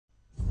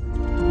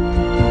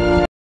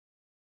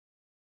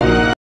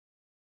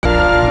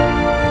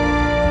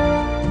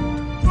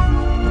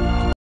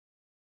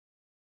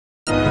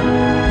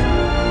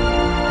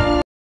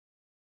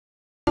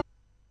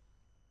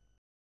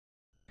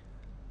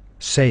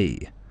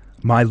Say,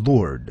 My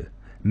Lord,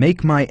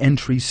 make my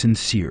entry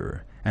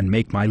sincere, and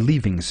make my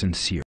leaving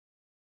sincere.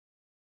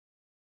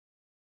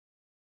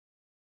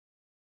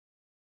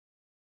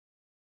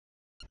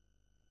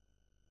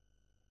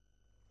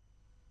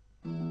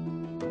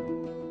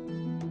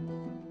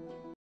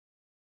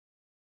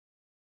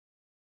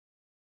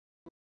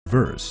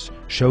 Verse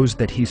shows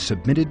that he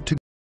submitted to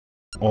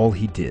all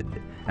he did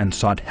and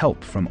sought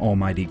help from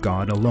Almighty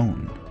God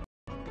alone.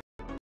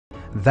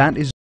 That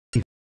is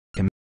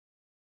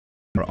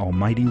our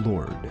Almighty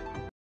Lord.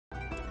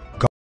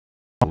 God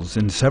tells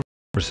in several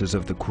verses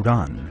of the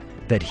Qur'an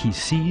that he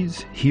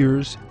sees,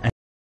 hears, and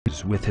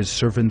is with his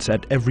servants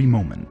at every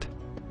moment.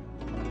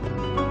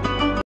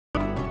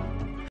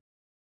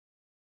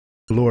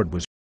 The Lord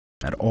was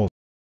at all.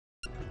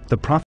 The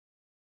Prophet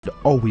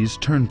always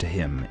turned to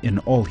him in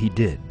all he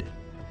did.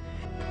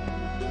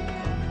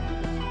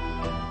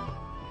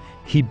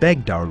 He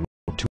begged our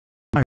Lord to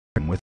inspire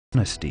him with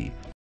honesty,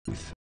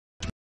 truth,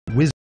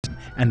 wisdom,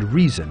 and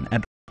reason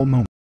at all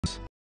moments.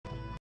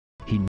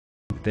 He knew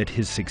that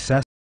his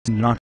success is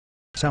not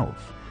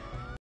himself.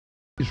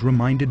 He is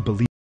reminded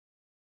believers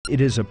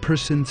it is a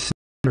person's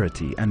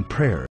sincerity and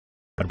prayer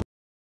that will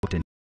result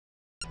in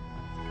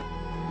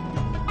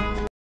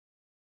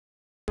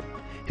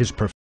his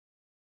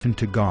perfection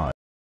to God.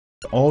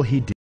 All he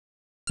did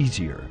was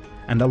easier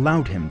and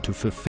allowed him to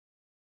fulfill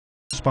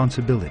his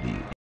responsibility.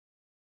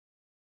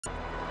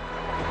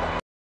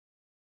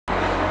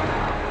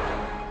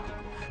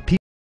 People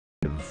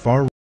live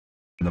far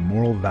from the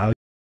moral value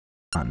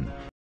of man,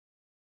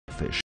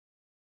 selfish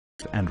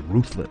and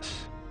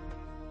ruthless.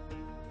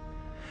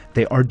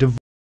 They are devoid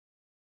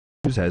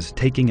as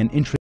taking an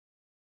interest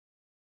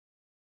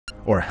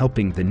or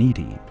helping the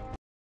needy.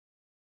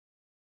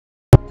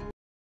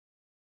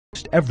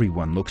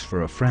 Everyone looks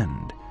for a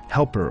friend,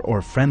 helper,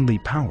 or friendly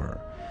power,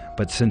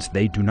 but since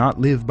they do not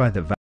live by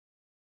the values,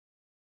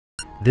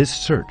 this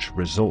search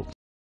results.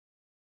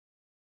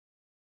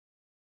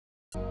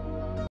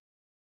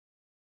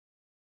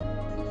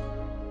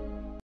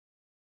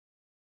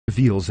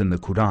 Reveals in the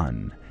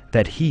Qur'an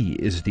that he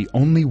is the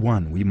only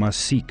one we must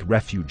seek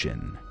refuge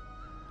in.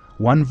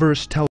 One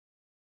verse tells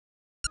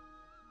us,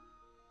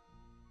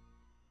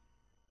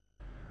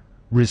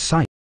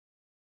 recite.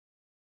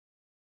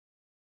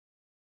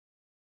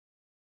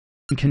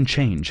 Can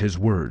change his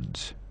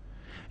words.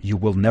 You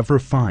will never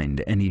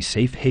find any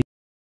safe haven.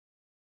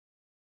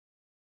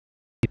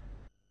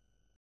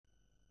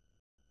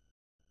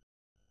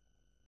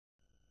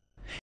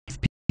 If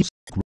people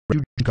seek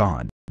refuge in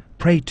God,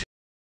 pray to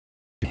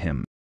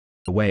him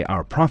the way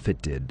our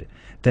Prophet did,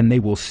 then they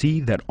will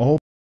see that all.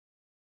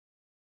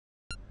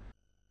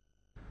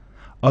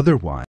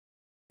 Otherwise,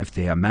 if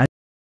they imagine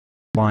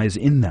lies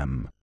in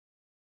them,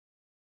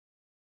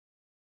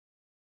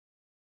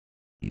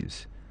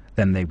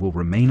 then they will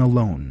remain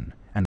alone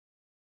and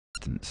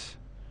distance.